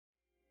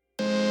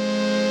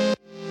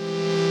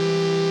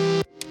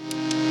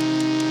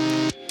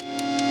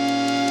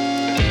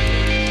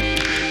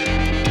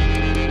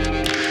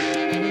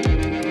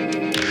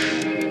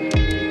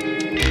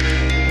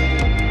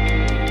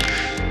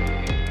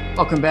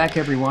Welcome back,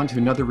 everyone, to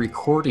another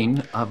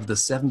recording of the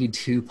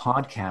 72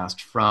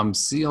 podcast from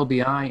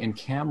CLBI in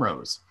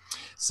Camrose.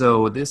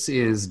 So this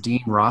is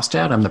Dean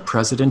Rostad. I'm the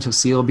president of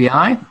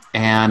CLBI,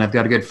 and I've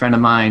got a good friend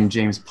of mine,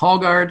 James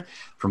Paulgaard,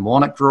 from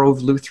Walnut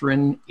Grove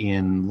Lutheran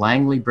in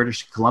Langley,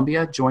 British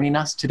Columbia, joining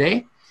us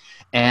today.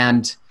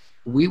 And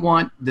we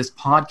want this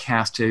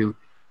podcast to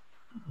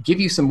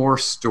give you some more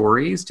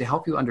stories to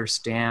help you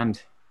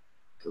understand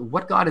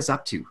what God is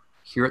up to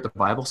here at the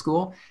Bible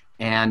School.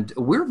 And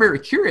we're very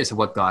curious of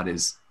what God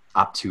is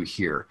up to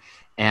here.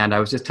 And I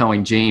was just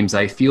telling James,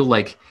 I feel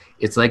like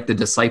it's like the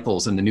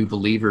disciples and the new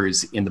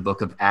believers in the book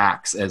of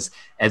Acts as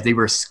they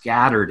were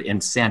scattered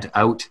and sent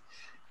out,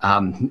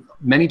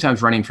 many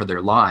times running for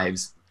their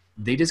lives.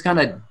 They just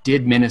kind of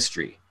did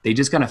ministry. They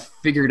just kind of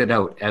figured it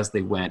out as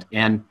they went.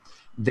 And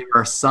there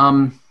are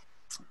some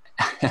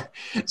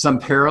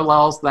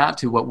parallels that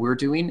to what we're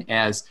doing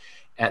as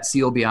at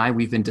CLBI.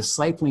 We've been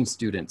discipling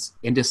students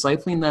and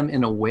discipling them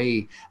in a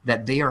way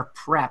that they are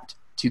prepped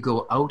to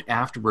go out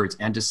afterwards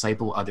and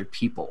disciple other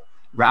people,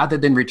 rather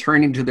than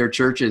returning to their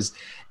churches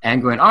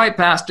and going, all right,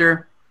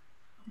 pastor,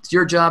 it's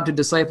your job to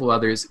disciple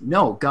others.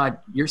 No, God,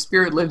 your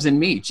spirit lives in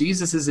me.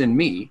 Jesus is in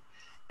me.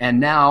 And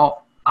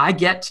now I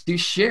get to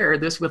share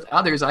this with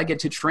others. I get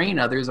to train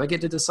others. I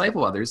get to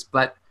disciple others.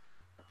 But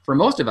for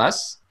most of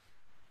us,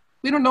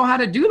 we don't know how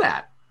to do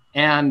that.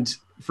 And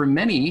for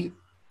many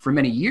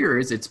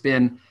years, it's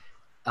been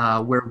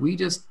where we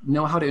just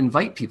know how to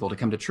invite people to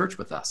come to church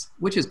with us,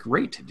 which is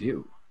great to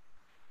do.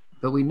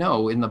 But we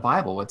know in the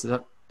Bible, it's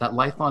that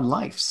life on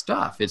life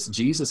stuff. It's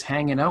Jesus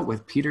hanging out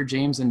with Peter,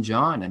 James, and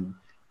John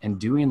and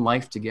doing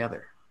life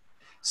together.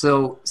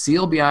 So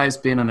CLBI has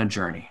been on a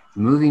journey,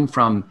 moving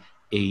from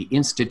a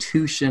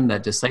institution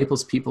that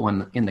disciples people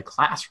in the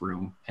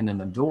classroom and in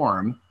the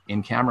dorm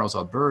in Camrose,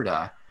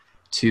 Alberta,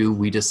 to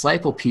we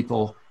disciple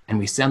people and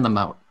we send them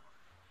out.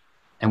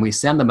 And we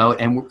send them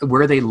out, and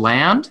where they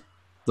land,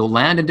 they'll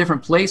land in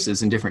different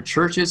places, in different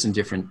churches, in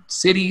different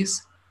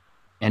cities,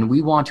 and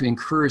we want to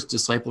encourage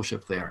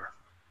discipleship there.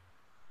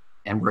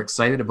 And we're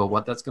excited about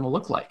what that's going to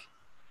look like.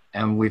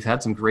 And we've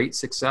had some great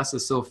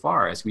successes so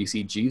far as we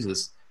see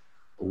Jesus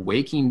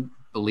waking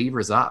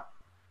believers up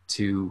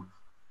to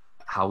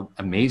how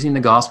amazing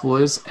the gospel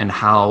is and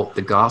how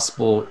the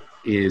gospel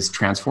is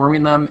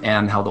transforming them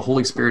and how the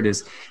Holy Spirit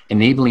is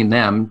enabling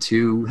them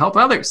to help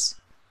others.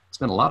 It's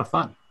been a lot of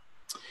fun.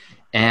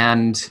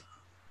 And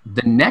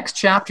the next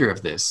chapter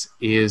of this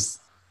is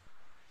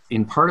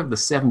in part of the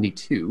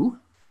 72.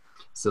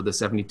 So the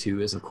 72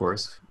 is, of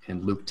course,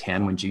 in Luke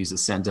 10, when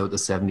Jesus sends out the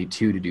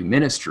 72 to do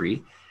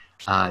ministry.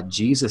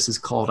 Jesus has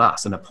called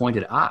us and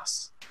appointed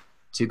us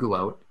to go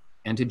out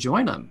and to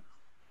join him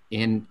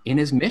in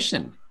his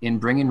mission, in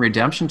bringing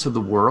redemption to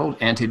the world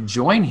and to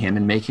join him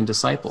in making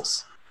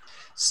disciples.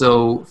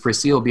 So for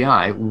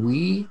CLBI,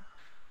 we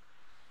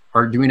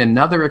are doing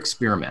another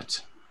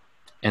experiment.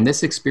 And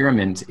this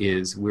experiment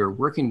is we're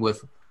working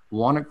with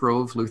Walnut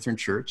Grove Lutheran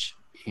Church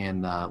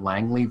in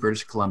Langley,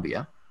 British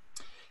Columbia,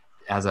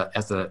 as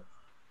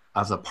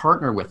a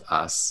partner with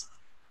us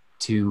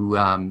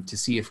to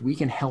see if we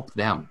can help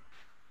them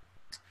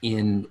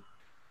in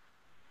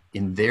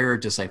their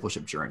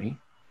discipleship journey.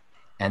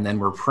 And then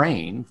we're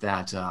praying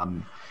that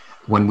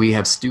when we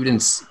have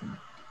students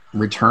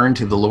return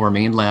to the lower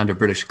mainland of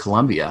British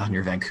Columbia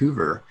near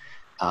Vancouver,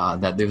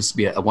 that there's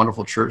be a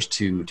wonderful church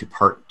to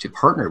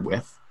partner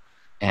with.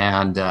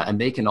 And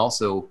they can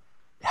also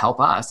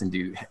help us and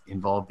be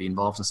involved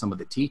in some of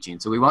the teaching.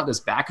 So we want this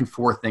back and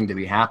forth thing to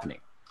be happening.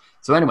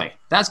 So anyway,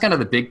 that's kind of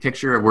the big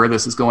picture of where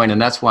this is going. And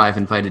that's why I've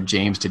invited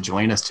James to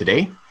join us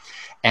today.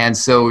 And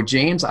so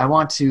James, I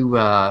want to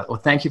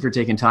thank you for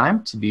taking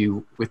time to be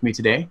with me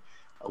today.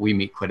 We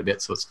meet quite a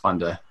bit, so it's fun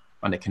to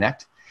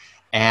connect.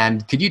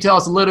 And could you tell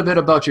us a little bit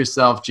about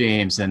yourself,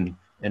 James, and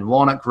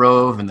Walnut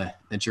Grove and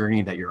the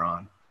journey that you're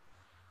on?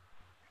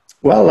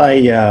 Well,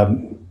 I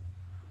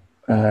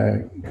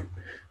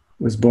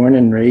was born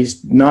and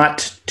raised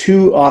not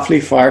too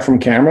awfully far from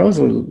Camrose,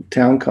 a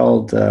town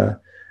called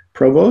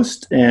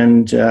Provost.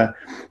 And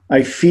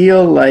I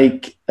feel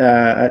like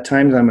at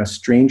times I'm a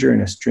stranger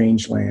in a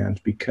strange land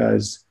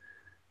because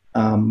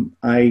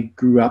I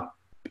grew up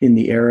in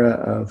the era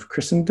of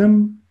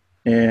Christendom,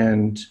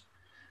 and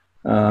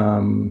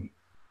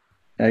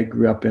I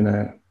grew up in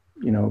a,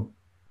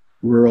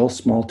 rural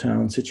small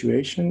town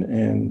situation.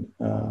 And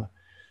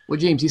well,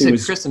 James, you said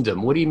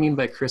Christendom. What do you mean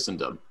by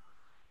Christendom?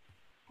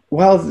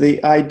 Well,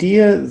 the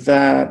idea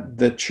that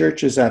the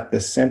church is at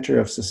the center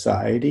of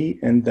society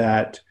and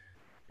that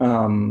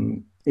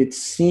it's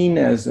seen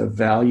as a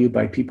value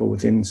by people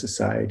within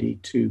society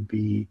to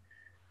be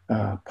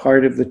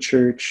part of the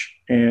church,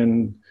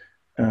 and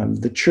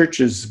the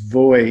church's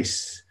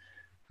voice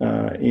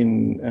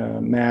in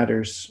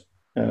matters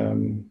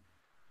that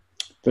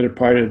are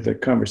part of the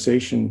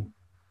conversation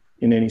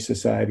in any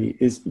society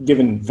is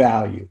given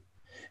value.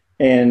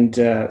 And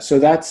so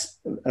that's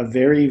a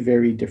very,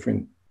 very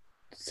different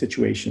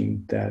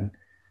situation than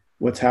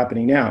what's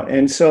happening now.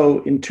 And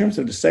so in terms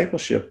of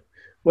discipleship,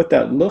 what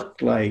that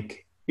looked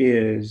like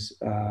is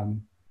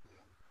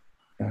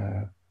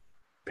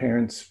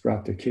parents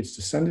brought their kids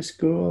to Sunday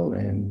school,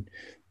 and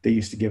they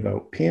used to give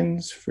out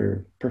pins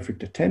for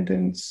perfect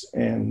attendance,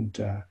 and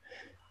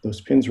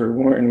those pins were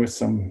worn with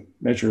some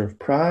measure of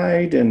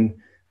pride, and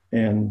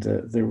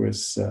there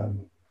was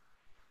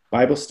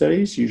Bible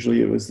studies.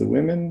 Usually it was the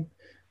women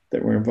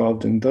that were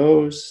involved in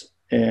those,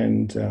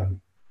 and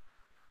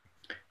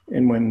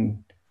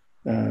when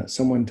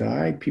someone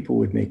died, people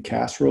would make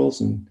casseroles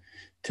and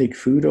take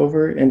food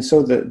over. And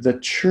so the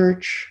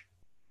church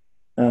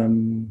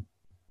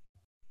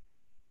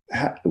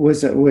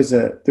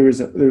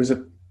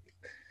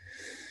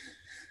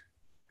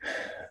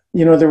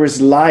there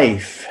was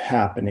life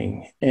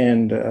happening,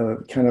 and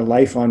kind of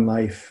life on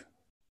life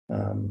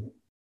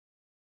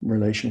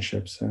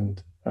relationships.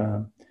 And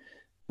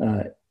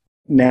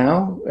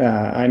now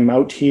I'm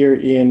out here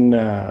in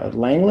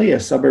Langley, a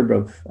suburb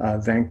of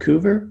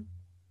Vancouver,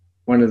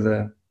 one of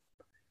the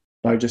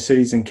largest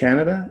cities in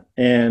Canada.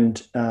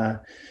 And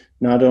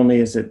not only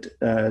is it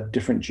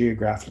different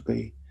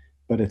geographically,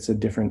 but it's a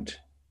different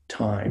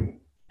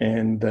time.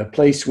 And the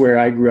place where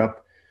I grew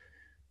up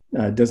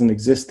doesn't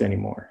exist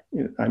anymore.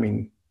 I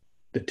mean,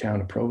 the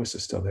town of Provis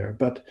is still there,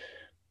 but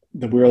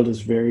the world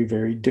is very,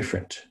 very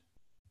different.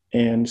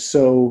 And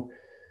so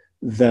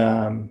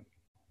the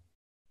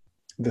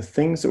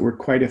things that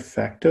were quite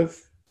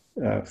effective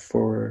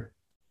for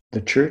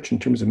the church in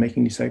terms of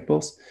making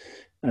disciples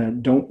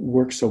don't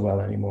work so well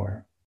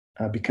anymore,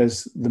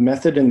 because the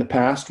method in the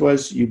past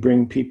was you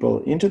bring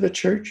people into the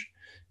church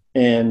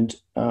and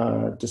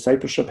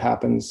discipleship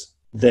happens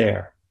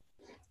there.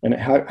 And it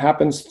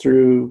happens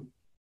through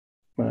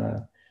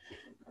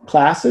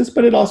classes,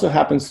 but it also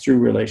happens through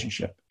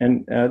relationship.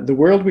 And the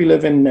world we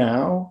live in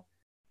now,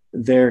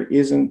 there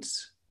isn't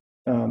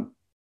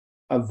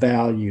a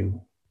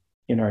value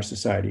in our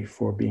society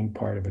for being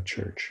part of a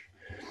church.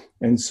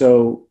 And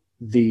so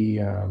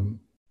the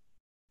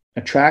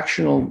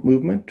attractional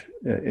movement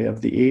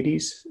of the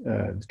 80s,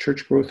 the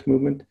church growth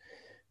movement,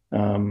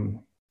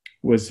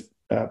 was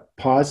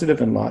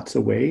positive in lots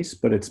of ways,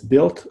 but it's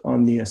built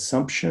on the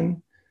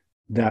assumption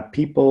that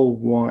people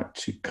want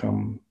to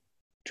come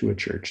to a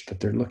church, that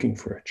they're looking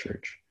for a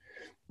church.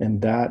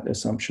 And that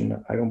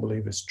assumption, I don't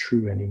believe, is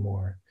true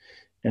anymore.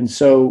 And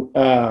so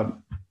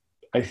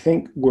I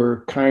think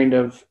we're kind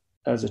of,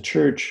 as a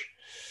church,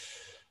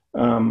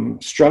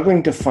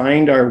 struggling to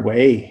find our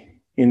way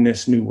in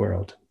this new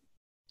world.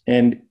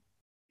 And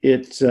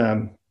it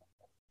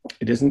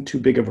isn't too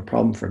big of a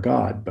problem for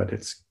God, but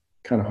it's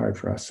kind of hard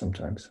for us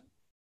sometimes.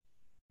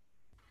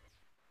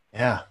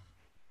 Yeah.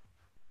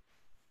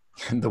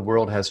 The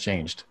world has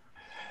changed.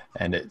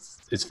 And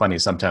it's funny,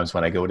 sometimes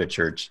when I go to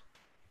church,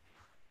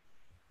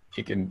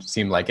 it can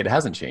seem like it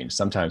hasn't changed.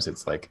 Sometimes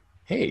it's like,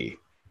 hey,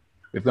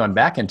 we've gone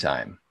back in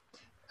time.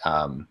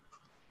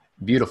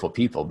 Beautiful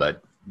people,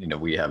 but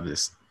we have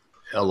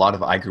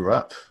I grew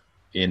up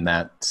in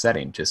that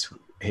setting. Just,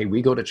 hey,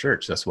 we go to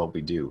church. That's what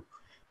we do.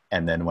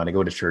 And then when I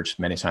go to church,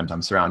 many times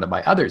I'm surrounded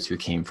by others who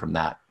came from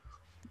that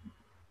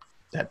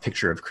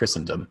picture of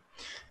Christendom.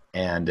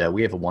 And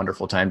we have a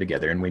wonderful time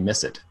together, and we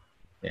miss it.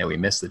 We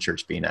miss the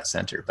church being at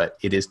center, but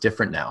it is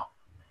different now.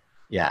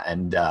 Yeah.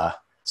 And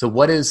so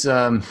what is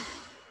the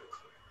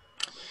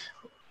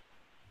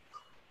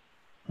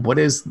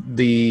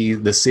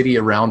city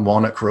around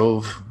Walnut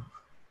Grove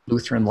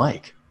Lutheran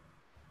like?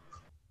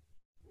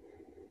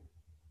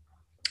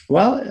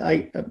 Well,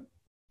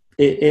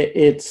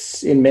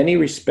 it's in many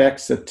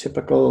respects a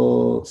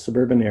typical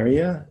suburban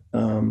area.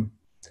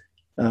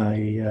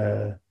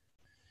 I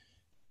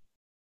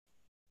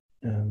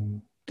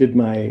did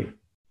my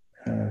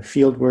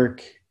field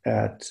work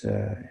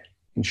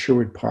in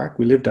Sherwood Park.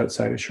 We lived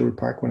outside of Sherwood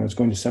Park when I was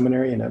going to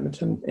seminary in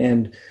Edmonton,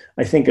 and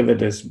I think of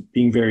it as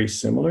being very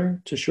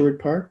similar to Sherwood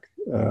Park,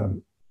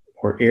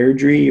 or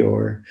Airdrie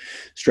or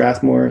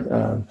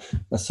Strathmore,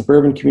 a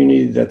suburban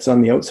community that's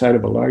on the outside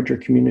of a larger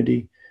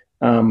community.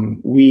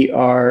 We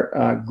are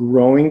a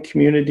growing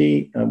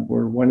community.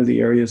 We're one of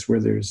the areas where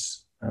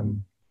there's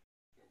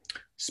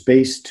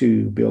space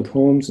to build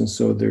homes, and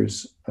so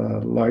there's a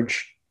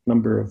large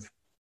number of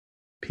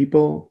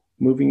people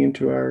moving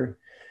into our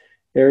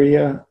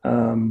area.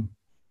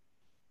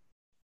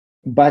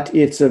 But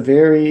it's a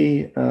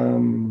very,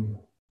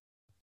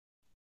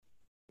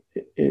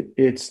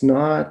 it's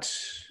not,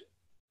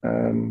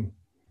 what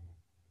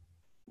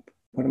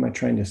am I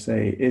trying to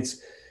say?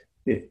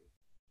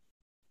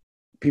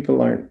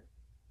 People aren't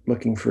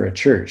looking for a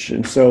church.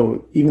 And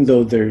so even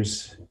though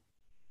there's,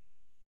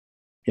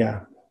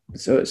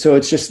 so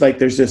it's just like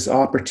there's this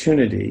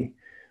opportunity.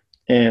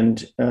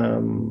 And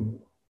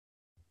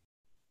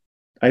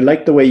I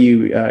like the way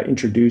you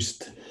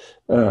introduced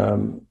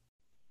the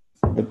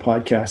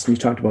podcast, and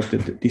you talked about the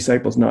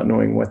disciples not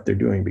knowing what they're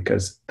doing,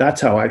 because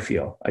that's how I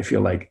feel. I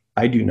feel like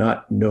I do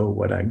not know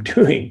what I'm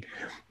doing,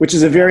 which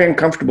is a very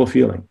uncomfortable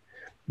feeling.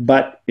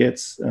 But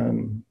it's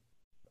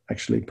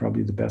actually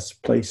probably the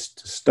best place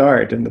to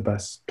start and the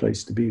best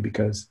place to be,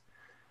 because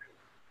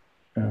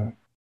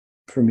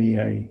for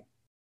me,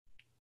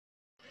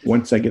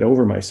 once I get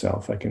over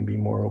myself, I can be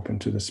more open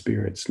to the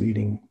Spirit's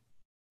leading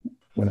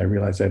when I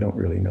realize I don't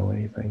really know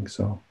anything.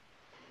 So,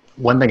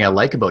 One thing I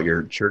like about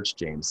your church,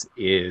 James,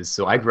 is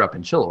so I grew up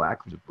in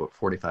Chilliwack, which is about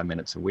 45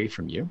 minutes away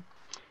from you.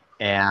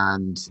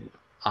 And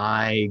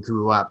I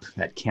grew up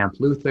at Camp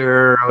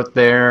Luther out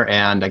there,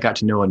 and I got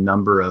to know a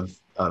number of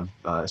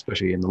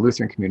especially in the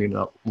Lutheran community,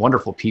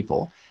 wonderful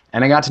people.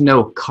 And I got to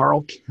know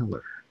Carl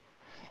Keller.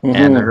 And I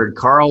Mm-hmm. heard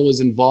Carl was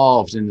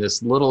involved in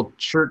this little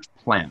church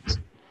plant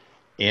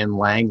in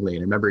Langley.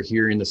 And I remember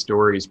hearing the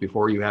stories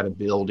before you had a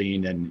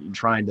building and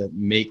trying to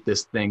make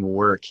this thing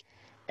work.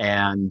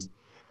 And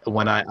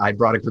when I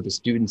brought a group of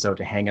students out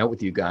to hang out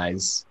with you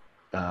guys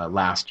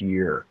last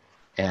year,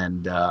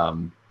 and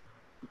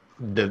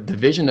the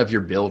vision of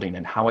your building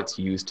and how it's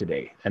used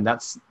today, and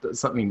that's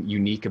something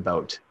unique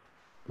about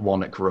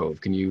Walnut Grove.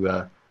 Can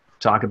you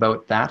talk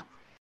about that?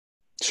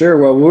 Sure.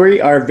 Well,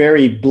 we are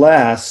very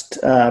blessed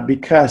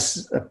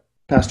because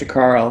Pastor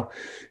Carl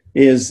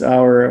is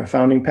our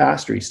founding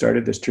pastor. He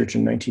started this church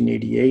in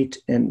 1988,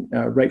 and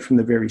right from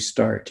the very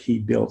start, he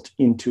built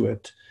into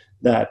it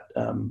that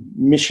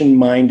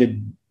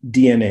mission-minded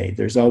DNA.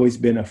 There's always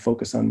been a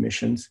focus on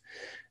missions.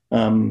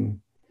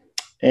 And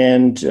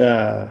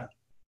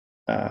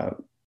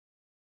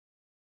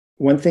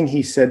one thing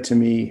he said to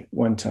me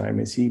one time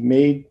is he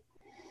made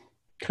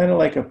kind of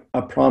like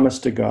a promise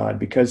to God,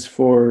 because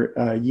for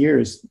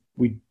years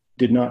we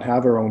did not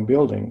have our own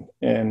building.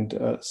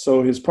 And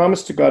so his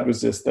promise to God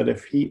was this, that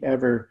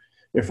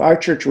if our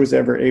church was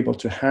ever able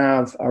to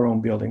have our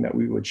own building, that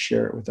we would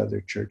share it with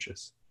other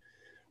churches.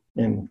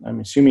 And I'm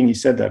assuming he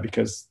said that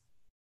because,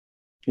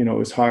 it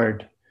was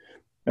hard.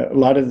 A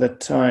lot of the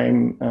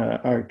time,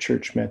 our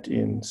church met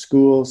in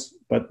schools,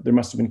 but there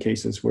must have been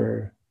cases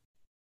where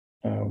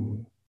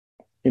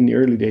in the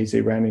early days,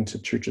 they ran into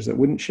churches that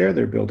wouldn't share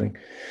their building.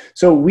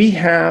 So we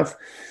have,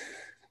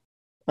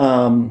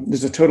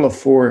 there's a total of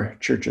 4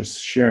 churches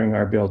sharing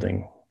our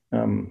building,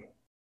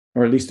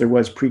 or at least there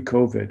was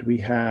pre-COVID. We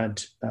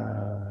had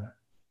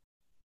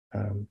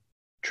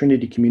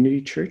Trinity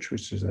Community Church,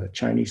 which is a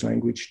Chinese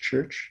language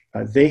church.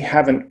 They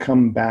haven't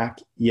come back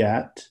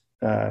yet.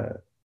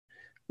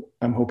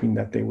 I'm hoping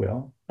that they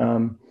will.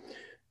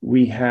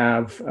 We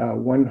have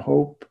One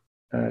Hope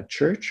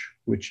Church,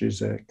 which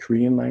is a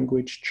Korean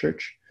language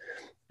church.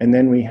 And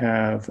then we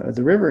have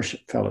the River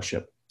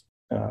Fellowship,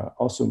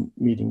 also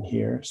meeting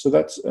here. So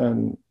that's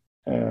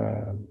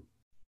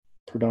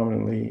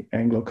predominantly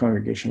Anglo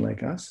congregation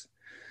like us.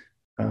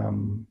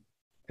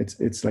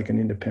 It's like an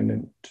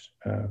independent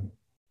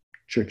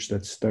church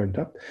that's started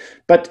up.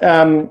 But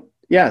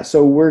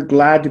so we're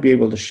glad to be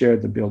able to share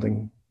the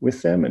building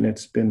with them. And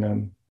it's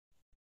been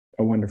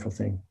a wonderful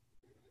thing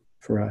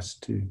for us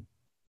to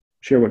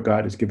share what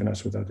God has given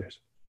us with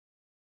others.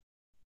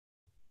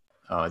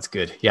 Oh, it's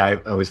good. Yeah,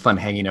 it was fun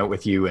hanging out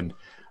with you, and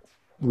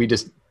we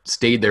just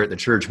stayed there at the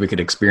church. We could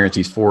experience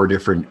these 4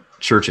 different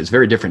churches,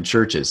 very different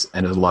churches,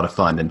 and it was a lot of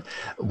fun. And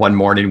one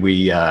morning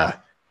we were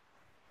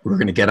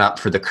going to get up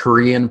for the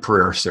Korean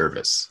prayer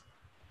service.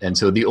 And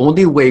so the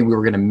only way we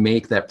were going to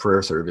make that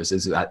prayer service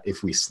is that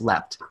if we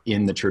slept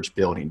in the church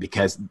building,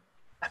 because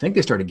I think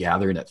they started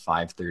gathering at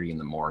 5:30 in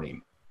the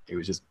morning. It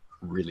was just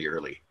really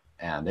early,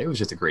 and it was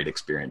just a great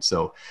experience.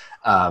 So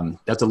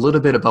that's a little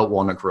bit about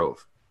Walnut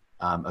Grove.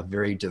 A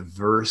very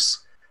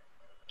diverse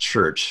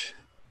church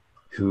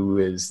who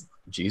is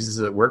Jesus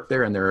at work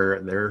there, and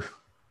they're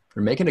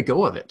making a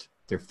go of it.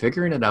 They're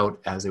figuring it out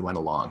as they went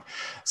along.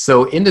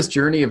 So in this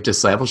journey of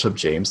discipleship,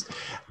 James,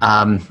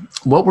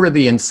 what were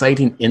the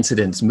inciting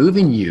incidents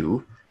moving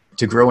you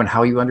to grow in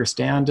how you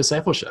understand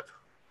discipleship?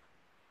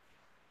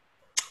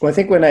 Well, I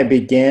think when I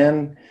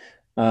began,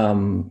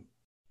 as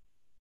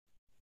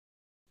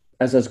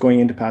I was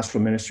going into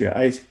pastoral ministry,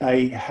 I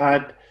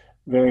had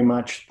very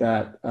much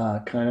that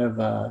kind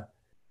of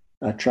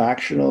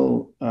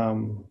attractional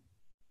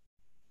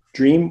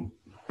dream,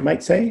 you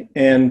might say,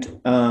 and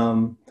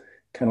kind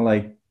of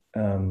like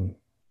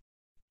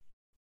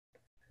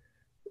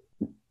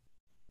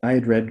I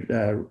had read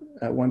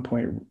at one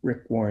point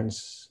Rick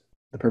Warren's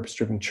The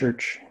Purpose-Driven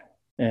Church,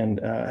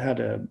 and had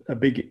a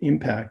big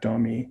impact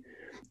on me.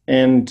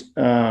 And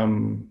I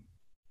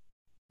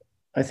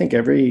think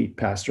every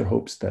pastor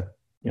hopes that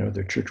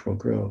their church will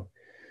grow.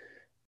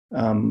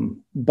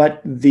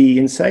 But the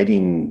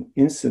inciting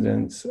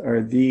incidents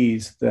are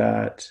these,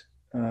 that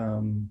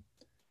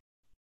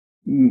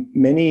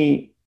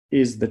many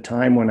is the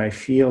time when I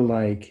feel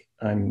like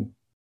I'm,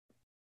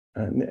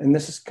 and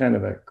this is kind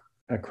of a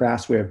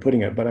crass way of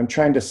putting it, but I'm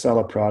trying to sell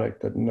a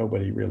product that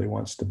nobody really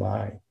wants to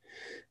buy.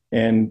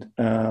 And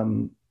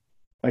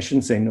I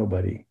shouldn't say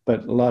nobody,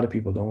 but a lot of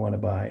people don't want to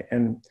buy.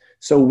 And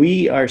so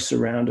we are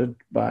surrounded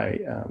by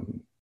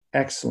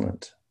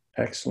excellent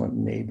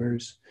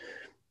neighbors.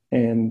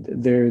 And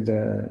they're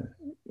the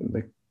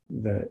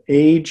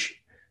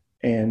age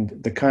and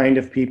the kind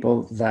of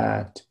people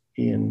that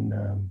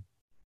in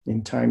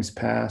times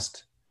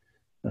past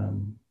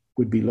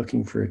would be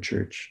looking for a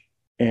church.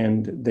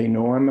 And they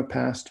know I'm a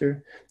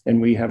pastor,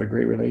 and we have a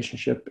great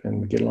relationship, and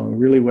we get along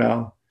really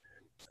well.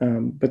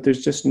 But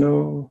there's just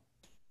no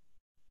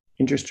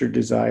interest or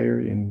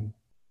desire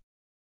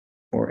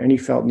or any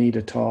felt need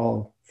at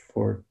all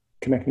for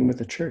connecting with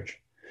the church.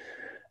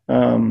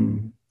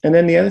 And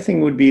then the other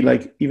thing would be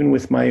like, even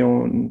with my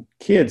own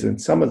kids,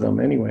 and some of them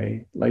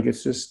anyway, like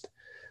it's just,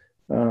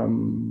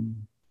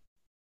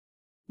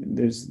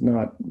 there's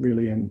not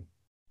really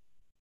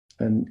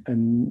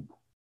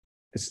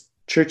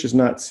church is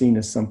not seen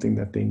as something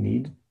that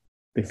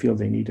they feel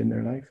they need in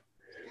their life.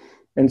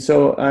 And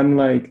so I'm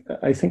like,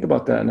 I think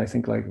about that and I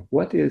think like,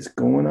 what is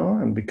going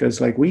on? Because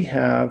like we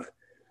have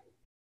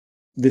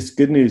this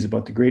good news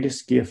about the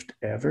greatest gift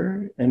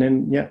ever. And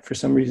then, yeah, for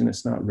some reason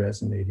it's not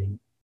resonating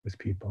with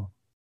people.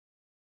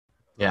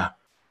 Yeah.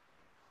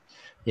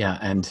 Yeah.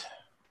 And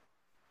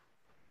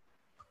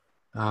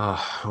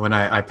when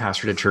I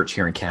pastored a church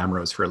here in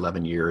Camrose for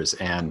 11 years,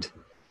 and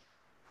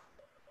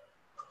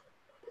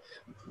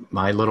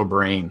my little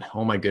brain,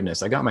 oh my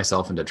goodness, I got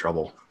myself into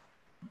trouble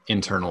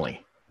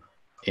internally,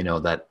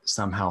 that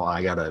somehow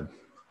I gotta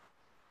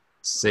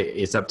say,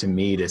 it's up to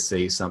me to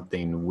say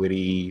something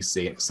witty,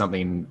 say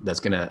something that's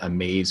going to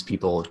amaze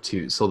people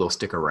so they'll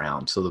stick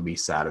around, so they'll be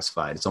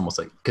satisfied. It's almost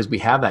like, because we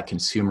have that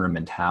consumer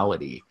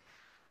mentality.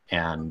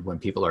 And when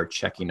people are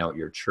checking out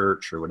your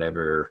church or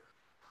whatever,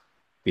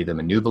 be them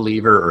a new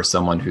believer or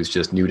someone who's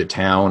just new to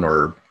town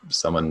or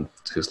someone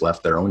who's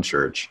left their own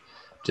church,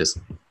 just,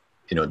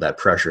 that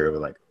pressure of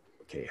like,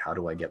 okay, how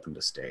do I get them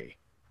to stay?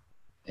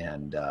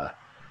 And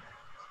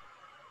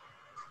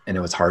it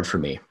was hard for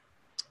me.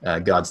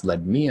 God's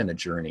led me on a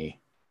journey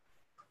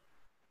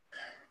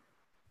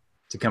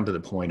to come to the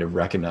point of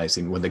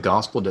recognizing when the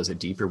gospel does a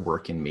deeper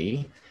work in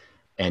me,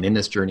 and in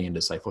this journey in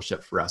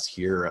discipleship for us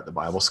here at the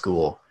Bible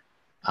school,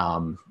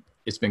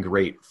 it's been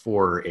great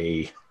for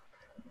a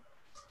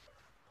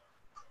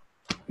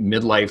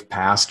midlife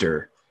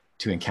pastor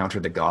to encounter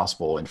the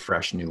gospel in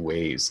fresh new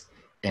ways,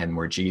 and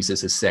where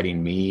Jesus is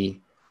setting me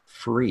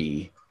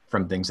free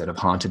from things that have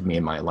haunted me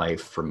in my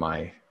life for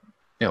my,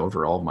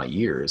 over all of my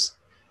years.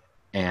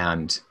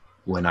 And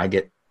when I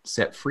get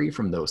set free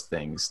from those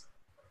things,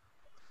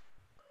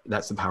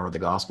 that's the power of the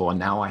gospel. And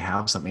now I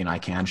have something I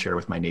can share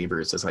with my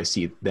neighbors as I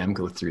see them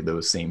go through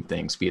those same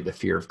things, be it the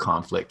fear of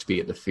conflict, be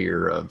it the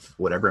fear of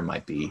whatever it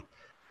might be.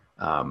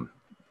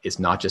 It's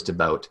not just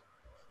about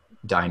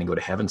dying to go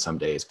to heaven some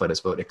days, but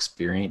it's about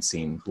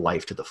experiencing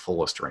life to the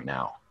fullest right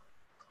now.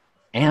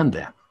 And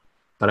then,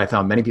 but I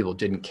found many people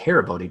didn't care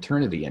about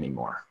eternity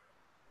anymore.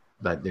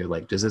 But they're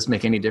like, does this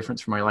make any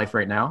difference for my life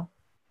right now?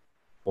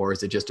 Or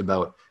is it just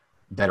about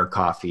better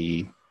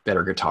coffee,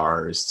 better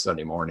guitars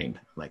Sunday morning?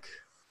 Like,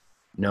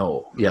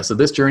 no. Yeah. So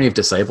this journey of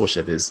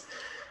discipleship is,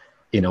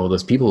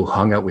 those people who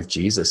hung out with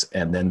Jesus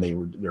and then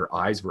their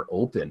eyes were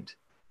opened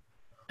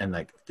and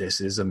like, this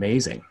is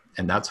amazing.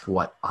 And that's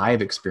what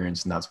I've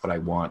experienced. And that's what I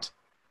want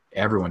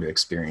everyone to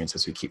experience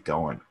as we keep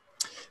going.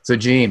 So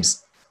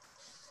James,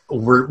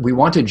 we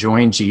want to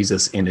join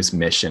Jesus in his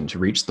mission to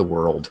reach the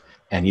world,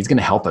 and he's going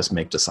to help us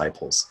make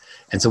disciples.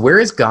 And so where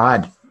is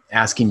God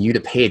asking you to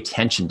pay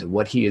attention to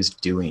what he is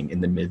doing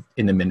in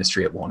the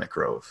ministry at Walnut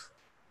Grove?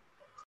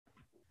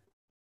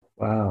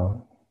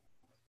 Wow.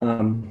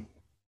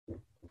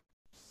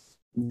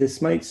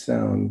 This might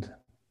sound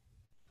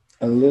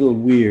a little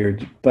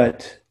weird,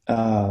 but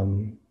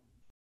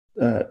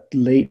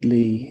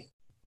lately,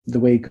 the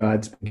way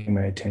God's been paying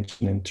my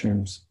attention in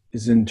terms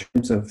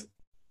of,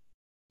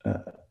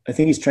 I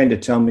think he's trying to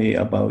tell me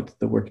about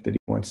the work that he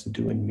wants to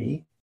do in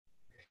me.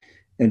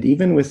 And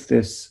even with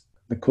the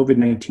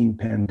COVID-19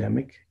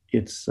 pandemic,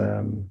 it's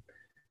been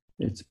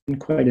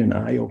quite an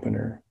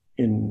eye-opener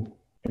in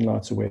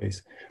lots of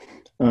ways.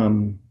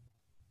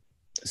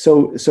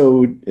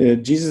 So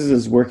Jesus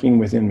is working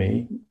within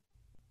me,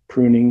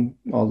 pruning,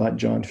 all that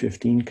John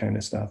 15 kind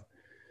of stuff.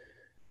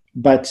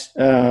 But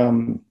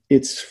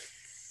it's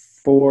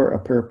for a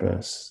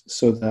purpose,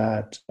 so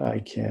that I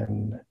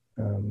can,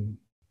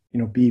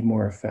 be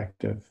more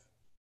effective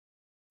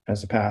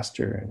as a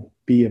pastor and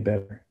be a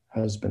better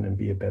husband and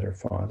be a better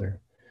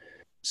father.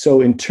 So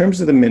in terms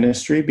of the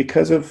ministry,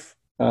 because of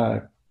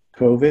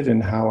COVID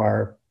and how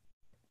our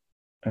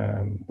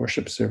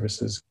worship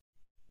services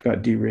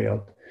got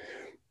derailed,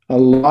 a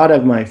lot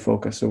of my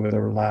focus over the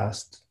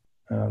last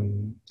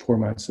 4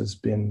 months has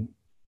been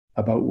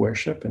about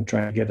worship and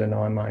trying to get an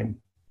online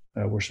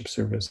worship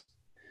service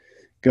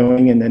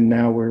going. And then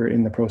now we're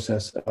in the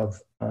process of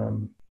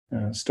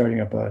starting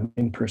up an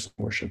in-person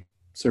worship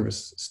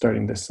service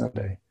starting this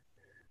Sunday.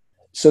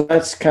 So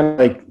that's kind of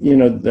like,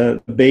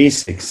 the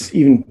basics,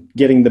 even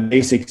getting the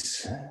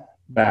basics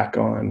back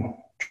on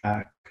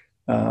track.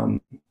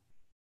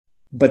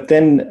 But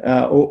then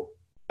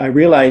I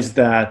realized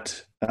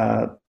that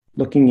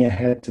looking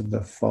ahead to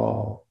the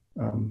fall,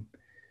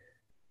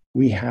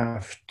 we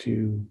have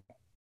to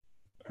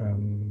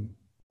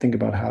think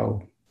about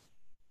how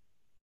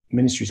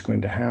ministry is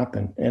going to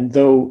happen. And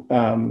though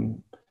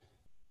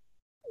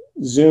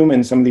Zoom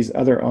and some of these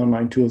other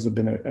online tools have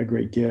been a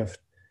great gift,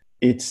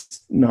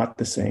 it's not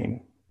the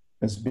same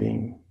as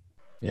being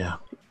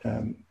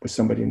with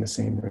somebody in the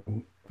same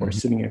room or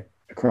sitting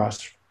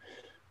across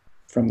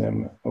from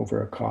them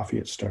over a coffee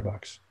at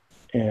Starbucks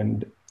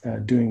and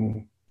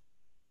doing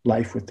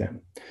life with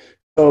them.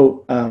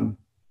 So I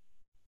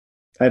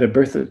had a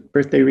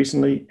birthday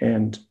recently,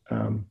 and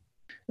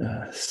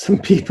some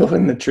people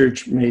in the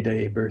church made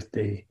a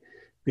birthday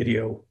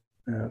video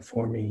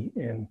for me.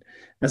 And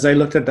as I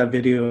looked at that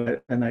video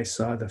and I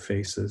saw the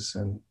faces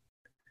and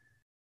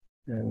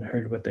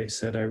heard what they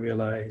said, I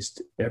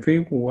realized every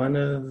one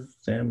of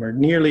them, or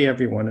nearly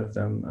every one of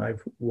them,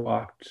 I've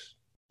walked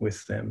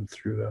with them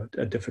through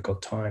a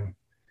difficult time.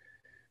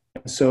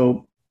 And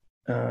so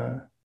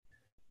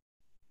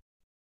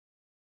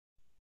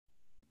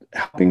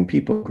helping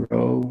people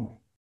grow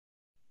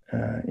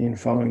in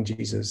following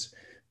Jesus,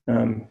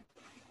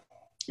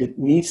 it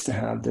needs to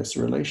have this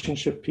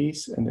relationship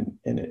piece, and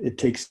it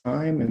takes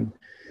time,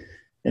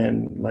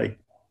 and like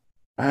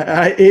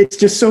it's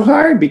just so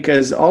hard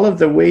because all of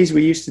the ways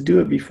we used to do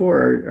it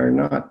before are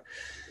not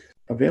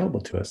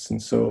available to us.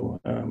 And so,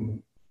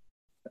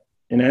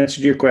 in answer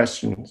to your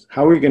questions,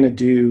 how are we going to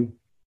do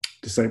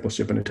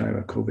discipleship in a time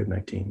of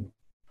COVID-19?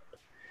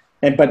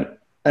 And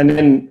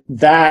then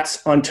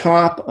that's on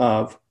top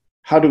of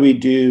how do we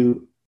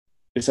do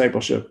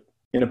discipleship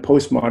in a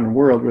postmodern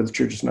world where the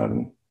church is not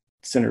in the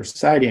center of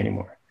society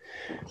anymore.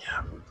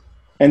 Yeah.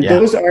 And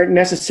those aren't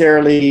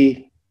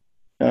necessarily,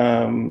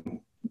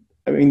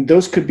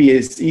 those could be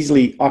as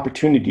easily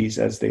opportunities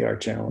as they are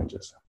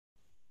challenges.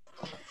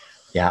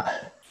 Yeah.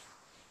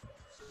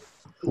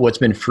 What's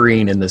been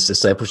freeing in this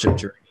discipleship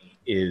journey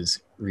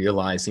is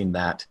realizing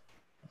that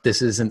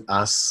this isn't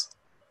us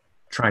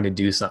trying to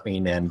do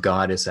something and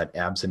God is that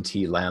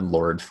absentee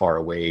landlord far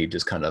away,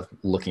 just kind of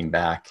looking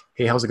back.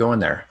 Hey, how's it going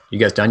there? You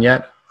guys done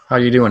yet? How are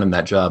you doing in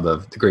that job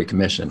of the Great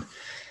Commission?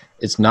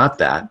 It's not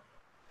that.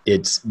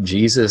 It's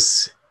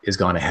Jesus is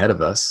gone ahead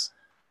of us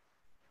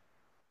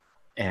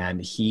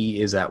and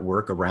he is at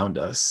work around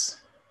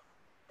us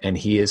and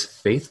he is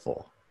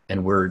faithful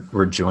and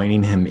we're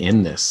joining him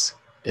in this,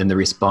 and the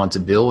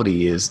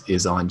responsibility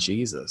is on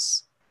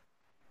Jesus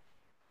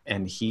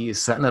and he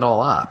is setting it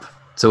all up.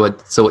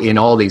 So in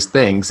all these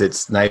things,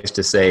 it's nice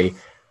to say,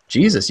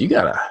 Jesus, you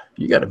got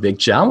a big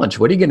challenge.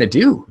 What are you going to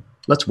do?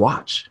 Let's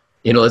watch.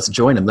 Let's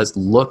join him. Let's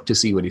look to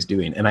see what he's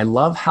doing. And I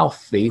love how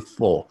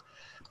faithful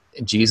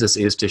Jesus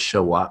is to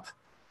show up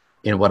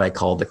in what I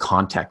call the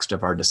context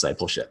of our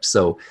discipleship.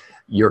 So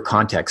your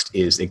context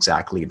is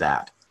exactly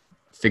that.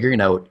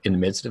 Figuring out in the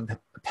midst of a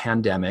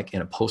pandemic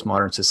in a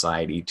postmodern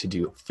society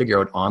to figure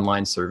out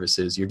online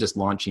services. You're just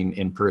launching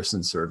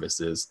in-person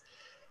services.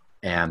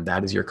 And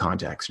that is your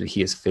context.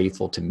 He is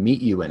faithful to meet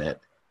you in it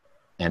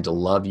and to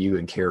love you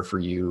and care for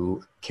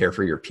you, care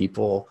for your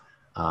people.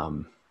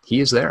 He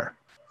is there.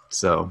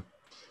 So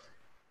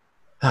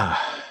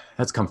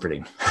that's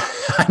comforting.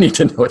 I need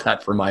to know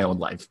that for my own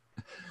life.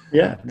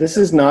 Yeah, this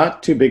is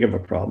not too big of a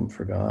problem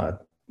for God.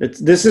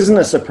 This isn't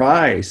a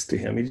surprise to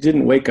him. He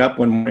didn't wake up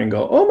one morning and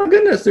go, oh my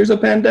goodness, there's a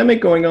pandemic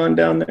going on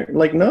down there.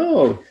 Like,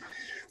 no,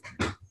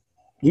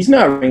 he's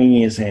not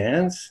wringing his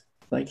hands.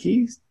 Like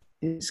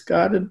He's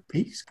got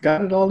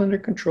it all under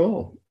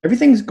control.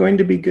 Everything's going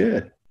to be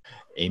good.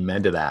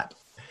 Amen to that.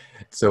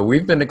 So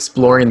we've been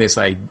exploring this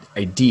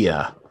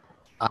idea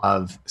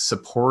of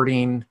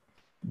supporting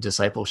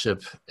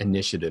discipleship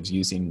initiatives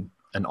using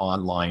an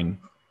online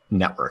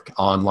network,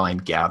 online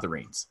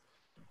gatherings.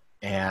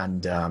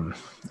 And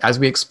as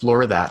we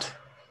explore that,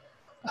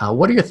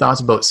 what are your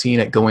thoughts about seeing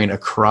it going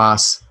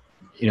across,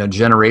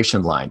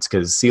 generation lines?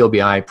 Because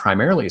CLBI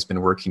primarily has been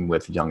working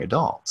with young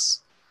adults.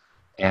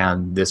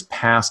 And this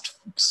past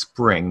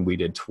spring, we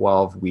did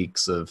 12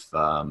 weeks of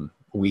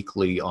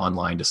weekly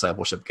online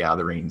discipleship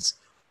gatherings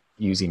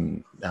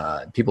using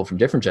people from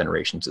different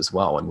generations as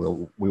well.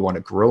 And we want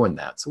to grow in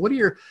that. So what are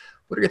your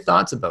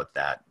thoughts about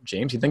that,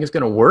 James? You think it's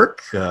going to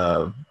work?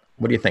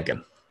 What are you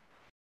thinking?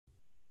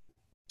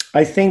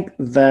 I think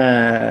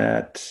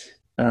that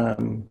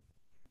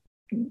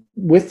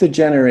with the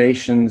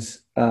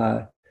generations,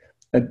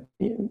 the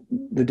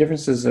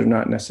differences are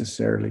not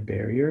necessarily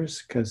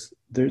barriers because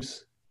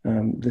there's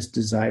this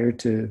desire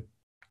to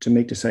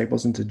make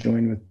disciples and to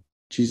join with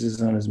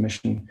Jesus on his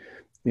mission.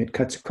 It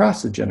cuts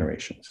across the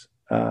generations.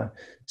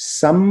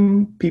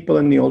 Some people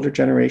in the older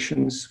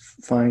generations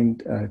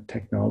find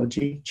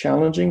technology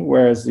challenging,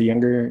 whereas the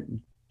younger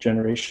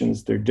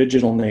generations, they're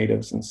digital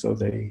natives, and so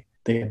they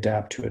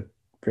adapt to it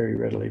very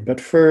readily.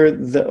 But for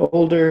the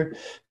older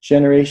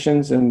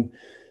generations, and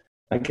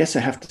I guess I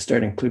have to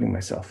start including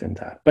myself in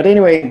that. But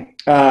anyway,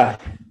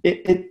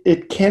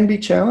 it can be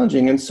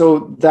challenging. And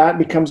so that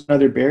becomes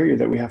another barrier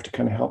that we have to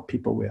kind of help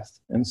people with.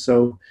 And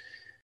so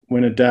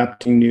when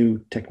adapting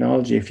new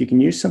technology, if you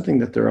can use something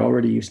that they're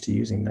already used to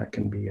using, that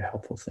can be a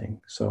helpful thing.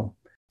 So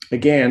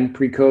again,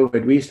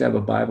 pre-COVID, we used to have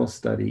a Bible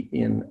study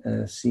in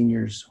a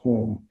senior's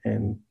home,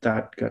 and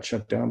that got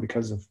shut down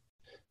because of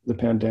the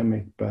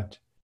pandemic. But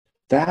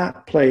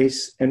that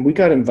place, and we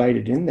got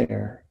invited in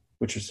there,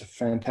 which was a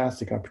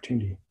fantastic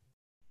opportunity.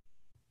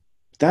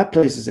 That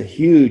place is a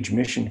huge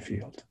mission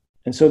field.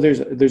 And so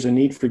there's a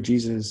need for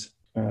Jesus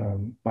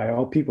by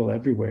all people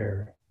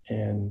everywhere.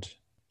 And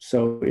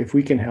so if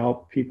we can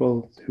help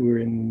people who are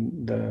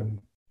in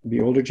the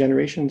older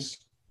generations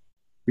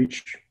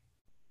reach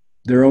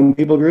their own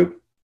people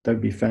group,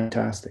 that'd be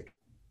fantastic.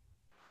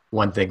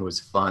 One thing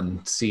was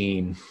fun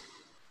seeing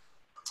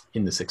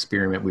in this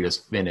experiment we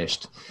just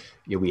finished,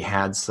 we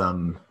had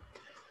some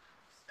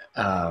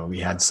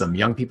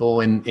young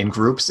people in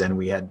groups, and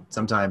we had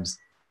sometimes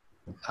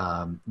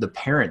the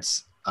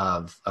parents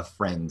of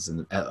friends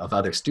and of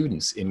other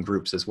students in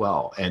groups as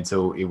well. And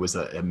so it was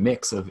a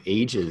mix of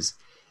ages,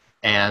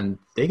 and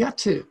they got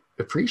to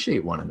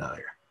appreciate one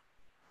another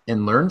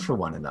and learn from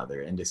one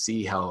another, and to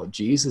see how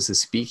Jesus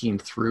is speaking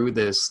through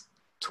this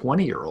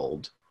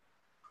 20-year-old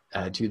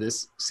to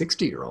this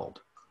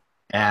 60-year-old.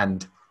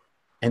 And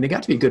they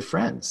got to be good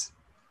friends.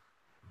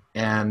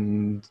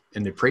 And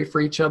they pray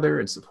for each other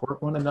and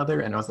support one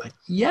another. And I was like,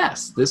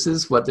 yes, this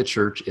is what the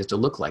church is to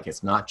look like.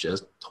 It's not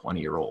just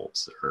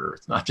 20-year-olds, or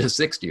it's not just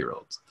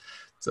 60-year-olds.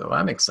 So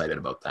I'm excited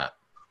about that.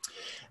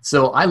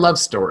 So I love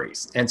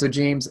stories. And so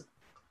James,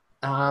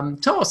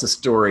 tell us a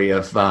story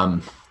of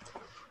that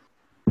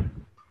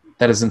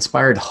has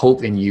inspired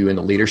hope in you in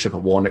the leadership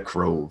of Walnut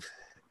Grove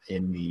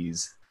in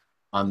these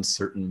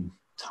uncertain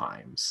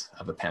times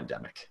of a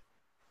pandemic.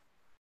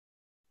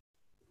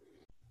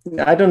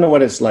 I don't know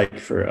what it's like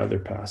for other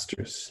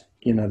pastors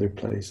in other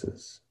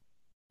places,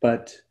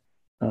 but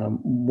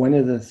one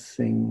of the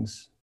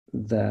things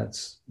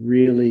that's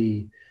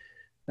really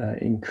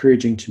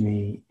encouraging to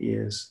me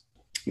is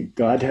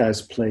God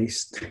has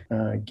placed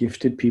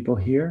gifted people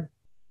here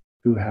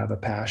who have a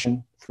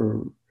passion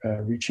for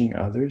reaching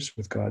others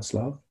with God's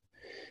love.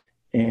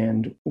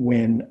 And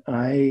when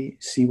I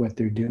see what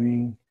they're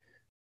doing,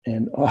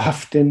 and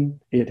often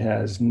it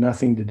has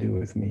nothing to do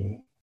with me,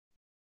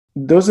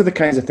 those are the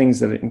kinds of things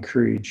that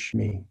encourage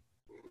me.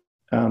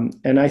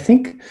 And I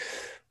think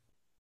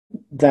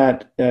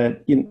that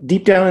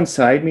deep down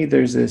inside me,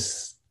 there's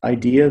this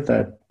idea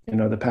that,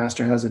 the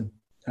pastor has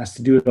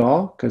to do it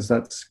all, because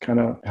that's kind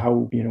of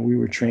how, we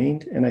were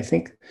trained. And I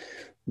think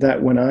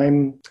that when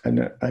I'm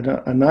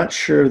not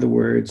sure of the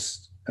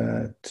words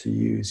to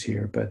use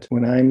here, but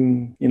when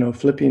I'm,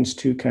 Philippians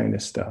 2 kind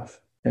of stuff,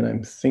 and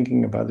I'm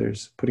thinking of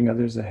others, putting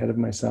others ahead of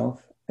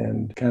myself,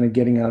 and kind of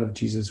getting out of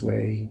Jesus'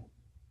 way,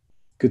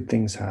 good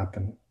things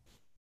happen.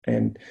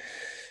 And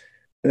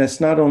that's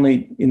not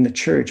only in the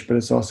church, but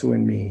it's also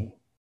in me,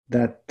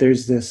 that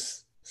there's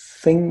this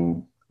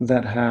thing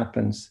that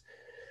happens.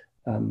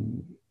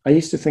 I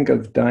used to think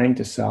of dying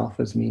to self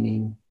as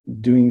meaning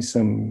doing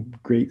some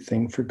great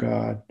thing for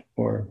God,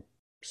 or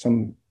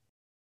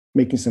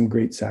making some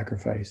great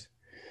sacrifice.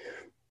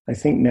 I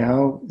think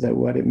now that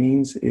what it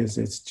means is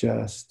it's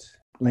just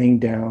laying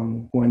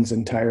down one's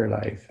entire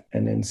life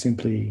and then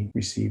simply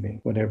receiving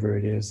whatever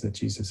it is that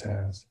Jesus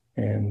has.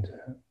 And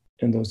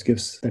those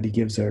gifts that he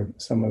gives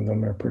some of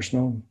them are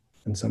personal,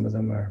 and some of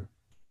them are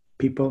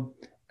people.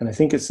 And I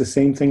think it's the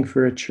same thing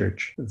for a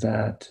church,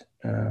 that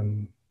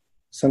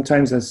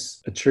sometimes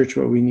as a church,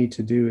 what we need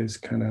to do is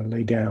kind of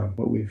lay down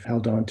what we've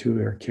held on to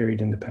or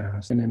carried in the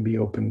past, and then be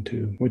open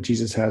to what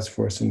Jesus has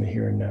for us in the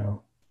here and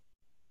now.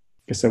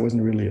 I guess that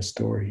wasn't really a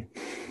story.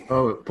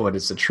 Oh, but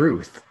it's the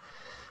truth.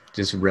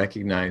 Just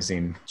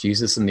recognizing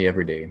Jesus in the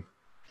everyday,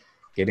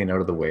 getting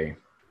out of the way.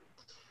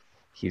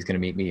 He's going to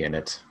meet me in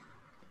it.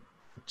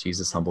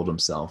 Jesus humbled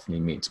himself and he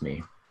meets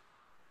me.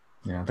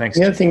 Yeah, thanks.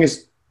 The other thing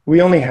is,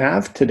 we only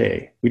have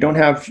today. We don't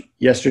have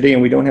yesterday,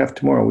 and we don't have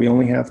tomorrow. We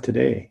only have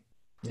today.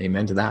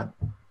 Amen to that.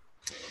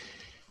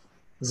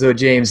 So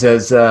James,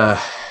 as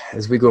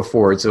we go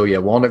forward, so yeah,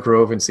 Walnut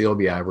Grove and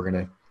CLBI, we're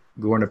going to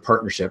go into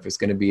partnership. It's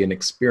going to be an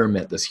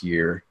experiment this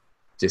year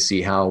to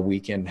see how we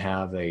can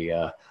have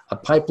a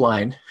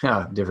pipeline,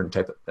 different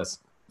type of,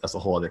 that's a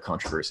whole other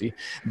controversy.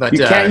 But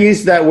you can't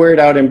use that word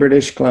out in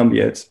British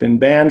Columbia. It's been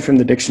banned from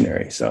the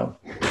dictionary. So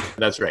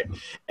that's right.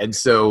 And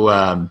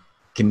so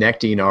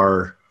connecting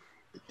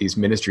these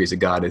ministries that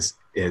God has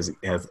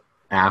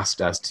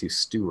asked us to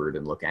steward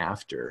and look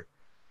after,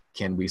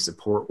 can we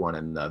support one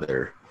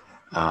another?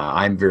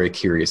 I'm very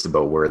curious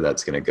about where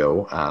that's going to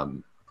go.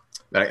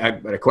 But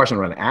a question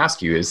I want to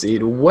ask you is,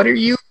 what are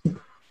you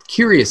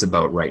curious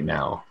about right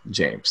now,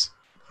 James?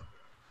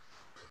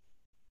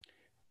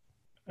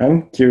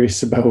 I'm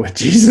curious about what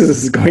Jesus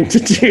is going to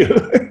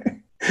do.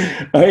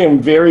 I am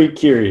very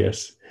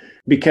curious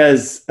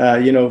because,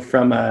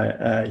 from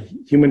a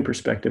human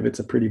perspective, it's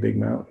a pretty big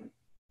mountain.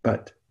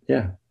 But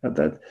yeah,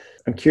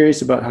 I'm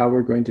curious about how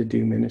we're going to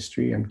do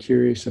ministry. I'm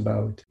curious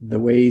about the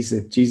ways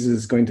that Jesus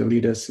is going to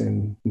lead us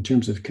in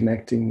terms of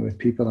connecting with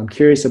people. I'm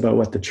curious about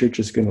what the church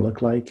is going to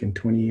look like in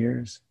 20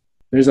 years.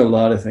 There's a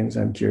lot of things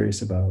I'm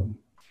curious about.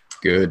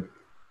 Good.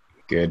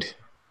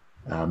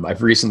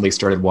 I've recently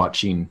started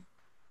watching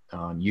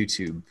on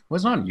YouTube. Well,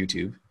 it's not on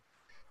YouTube.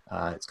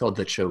 It's called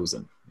The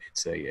Chosen.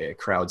 It's a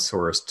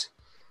crowdsourced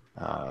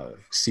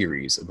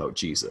series about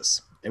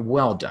Jesus. And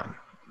well done.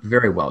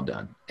 Very well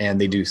done. And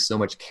they do so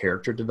much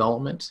character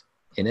development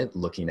in it,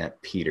 looking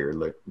at Peter,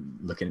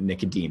 looking at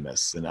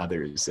Nicodemus and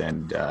others.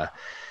 And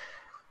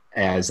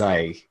as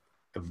I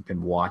have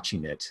been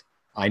watching it,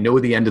 I know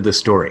the end of the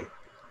story.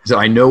 So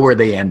I know where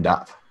they end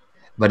up.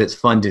 But it's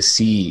fun to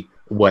see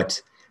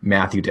what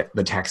Matthew,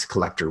 the tax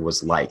collector,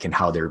 was like, and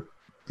how they're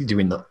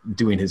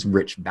doing his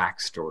rich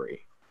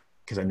backstory.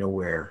 Because I know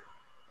where,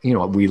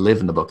 we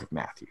live in the book of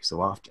Matthew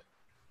so often.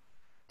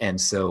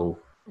 And so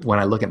when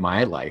I look at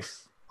my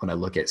life, when I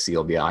look at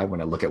CLBI,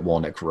 when I look at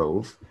Walnut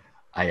Grove,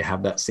 I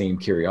have that same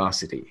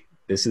curiosity.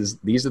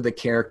 These are the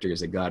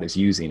characters that God is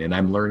using. And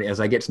I'm learning, as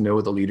I get to know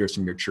the leaders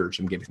from your church,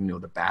 I'm getting to know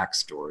the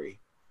backstory.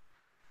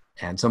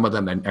 And some of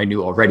them I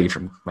knew already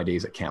from my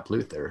days at Camp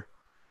Luther.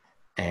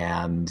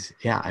 And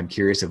yeah, I'm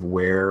curious of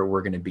where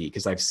we're going to be,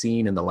 because I've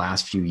seen in the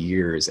last few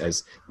years,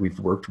 as we've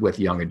worked with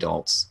young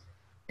adults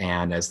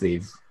and as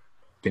they've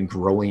been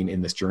growing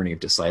in this journey of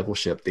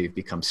discipleship, they've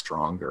become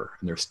stronger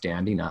and they're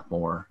standing up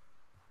more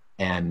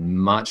and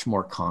much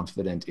more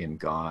confident in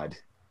God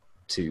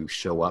to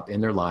show up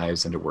in their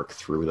lives and to work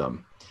through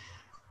them.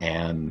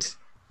 And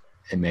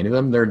many of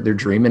them, they're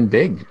dreaming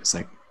big. It's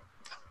like,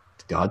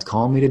 God's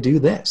calling me to do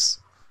this,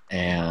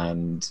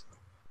 and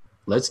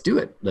let's do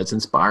it. Let's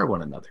inspire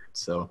one another.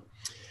 So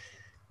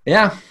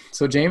yeah.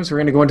 So James, we're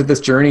going to go into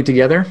this journey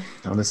together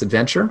on this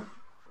adventure,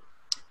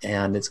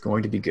 and it's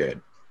going to be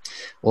good.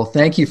 Well,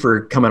 thank you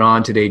for coming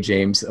on today,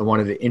 James. I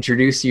wanted to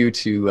introduce you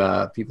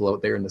to people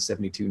out there in the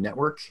 72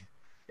 network.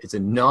 It's a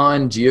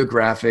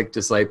non-geographic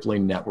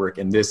discipling network.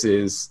 And this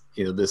is,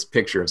 this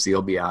picture of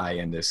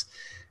CLBI and this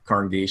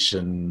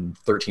congregation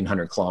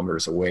 1,300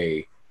 kilometers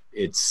away.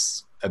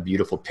 It's a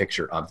beautiful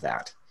picture of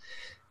that.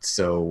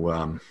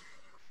 So,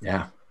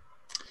 yeah,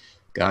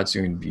 God's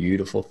doing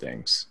beautiful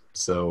things.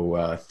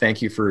 So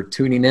thank you for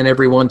tuning in,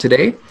 everyone,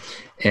 today.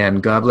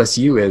 And God bless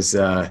you as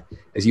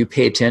you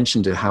pay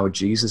attention to how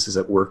Jesus is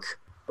at work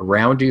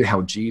around you,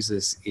 how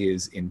Jesus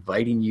is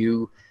inviting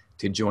you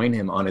to join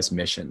him on his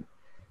mission,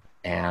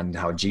 and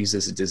how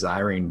Jesus is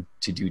desiring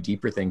to do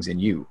deeper things in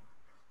you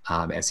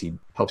as he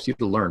helps you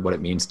to learn what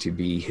it means to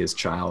be his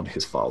child,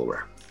 his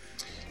follower.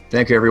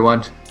 Thank you,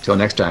 everyone. Till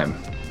next time,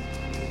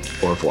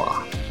 au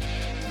revoir.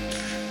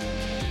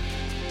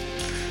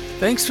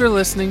 Thanks for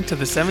listening to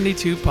the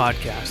 72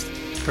 podcast,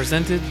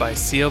 presented by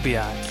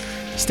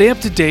CLBI. Stay up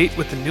to date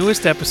with the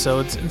newest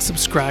episodes and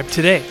subscribe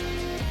today.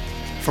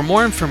 For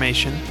more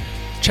information,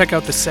 check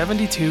out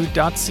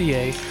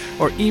the72.ca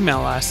or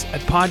email us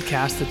at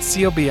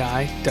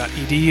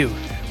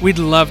podcast@clbi.edu. We'd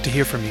love to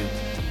hear from you.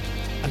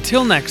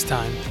 Until next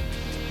time,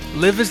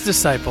 live as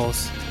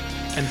disciples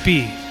and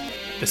be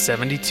the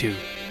 72.